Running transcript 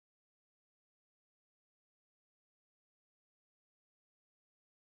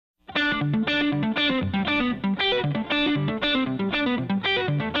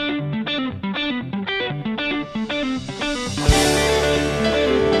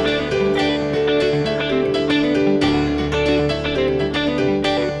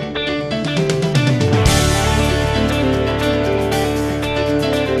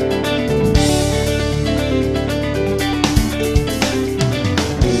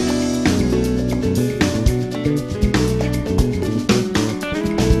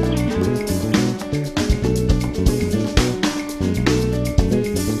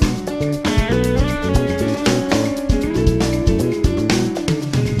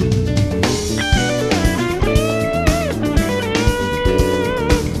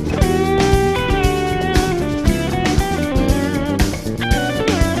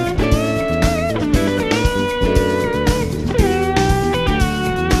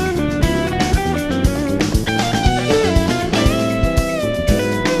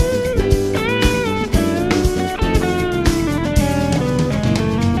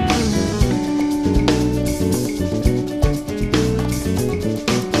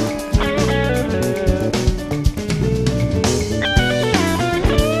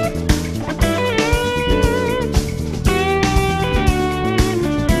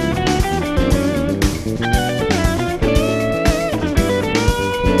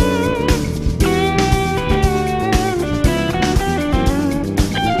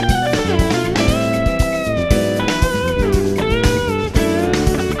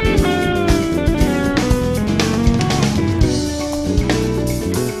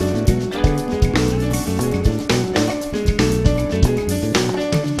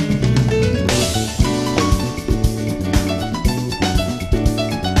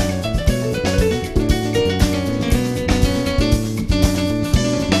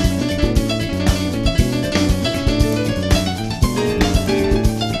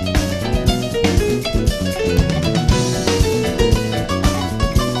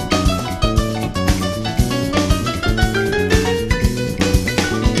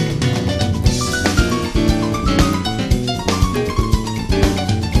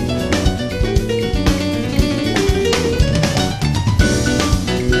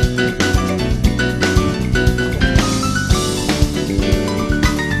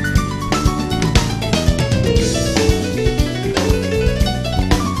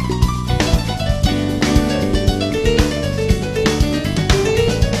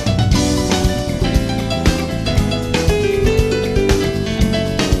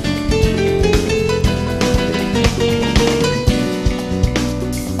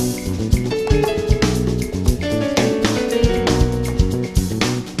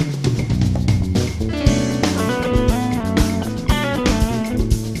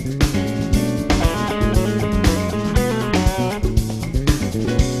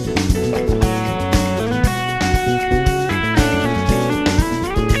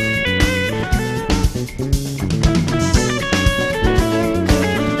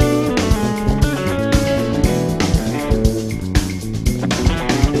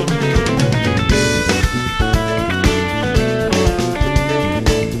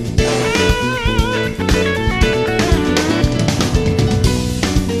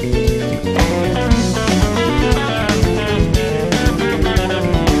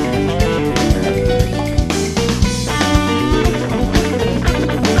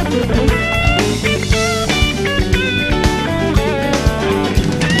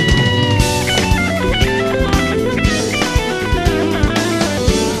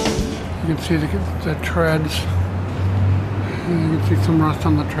see the treads. You can see some rust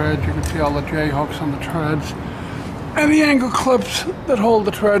on the treads. You can see all the J-hooks on the treads. And the angle clips that hold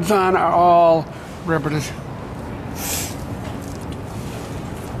the treads on are all riveted.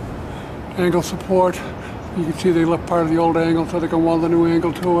 Angle support. You can see they left part of the old angle so they can weld the new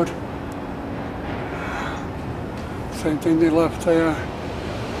angle to it. Same thing they left there.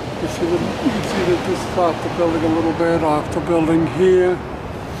 You see that this is off the building a little bit, off the building here.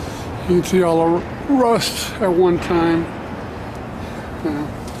 You can see all the rust at one time.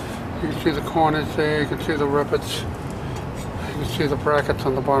 You can see the corners there, you can see the rivets. You can see the brackets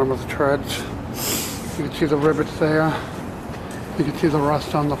on the bottom of the treads. You can see the rivets there. You can see the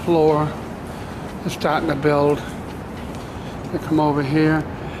rust on the floor. They're starting to build. They come over here.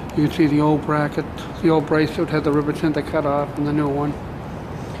 You can see the old bracket. The old bracelet had the rivets in, they cut off, and the new one.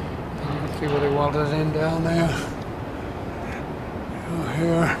 You can see where they welded it in down there.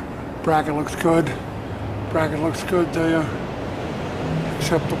 Here, bracket looks good. Bracket looks good there.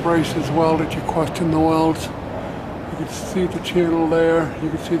 Except the brace is welded, you question the welds. You can see the channel there. You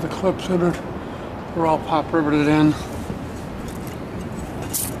can see the clips in it. They're all pop riveted in.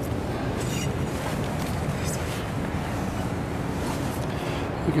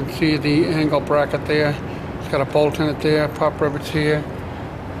 You can see the angle bracket there. It's got a bolt in it there, pop rivets here,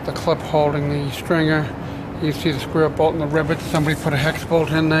 the clip holding the stringer. You can see the square bolt and the rivets. Somebody put a hex bolt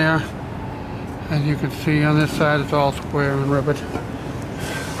in there. And you can see on this side it's all square and rivet.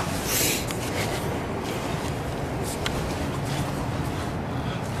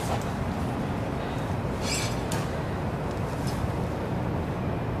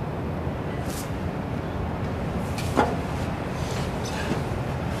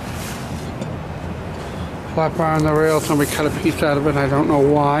 Flat bar on the rail, somebody cut a piece out of it, I don't know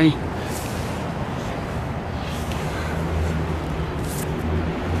why.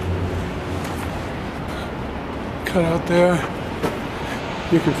 Cut out there.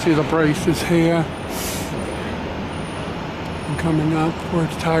 You can see the braces here. And coming up where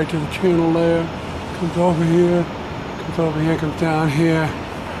it's tied to the channel there. Comes over here, comes down here.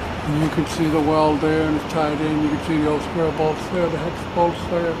 And you can see the weld there and it's tied in. You can see the old square bolts there, the hex bolts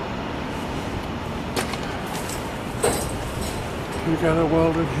there. You got it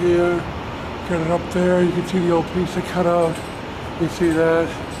welded here, got it up there. You can see the old piece of cut out. You see that.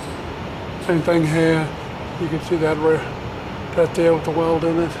 Same thing here. You can see that right there with the weld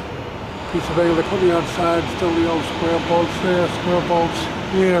in it. Piece of angle they put on the outside, still the old square bolts there, square bolts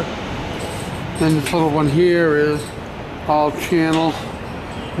here. And this little one here is all channel,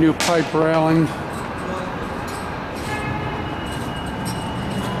 new pipe railing.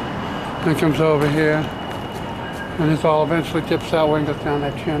 Then comes over here. And this all eventually dips that way and goes down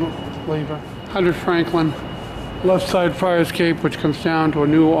that channel lever. 100 Franklin, left side fire escape, which comes down to a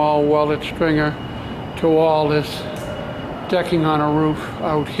new all welded stringer to all this decking on a roof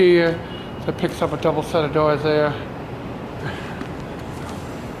out here. So it picks up a double set of doors there.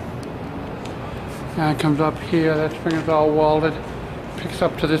 And it comes up here, that stringer's all welded. Picks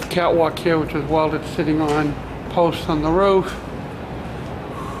up to this catwalk here, which is welded sitting on posts on the roof,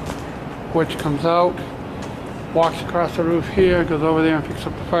 which comes out. Walks across the roof here, goes over there and picks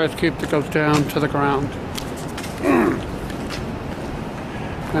up the fire escape that goes down to the ground.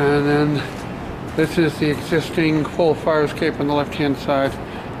 And then this is the existing full fire escape on the left hand side.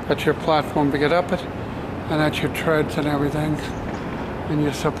 That's your platform to get up it, and that's your treads and everything, and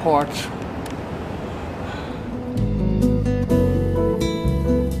your supports.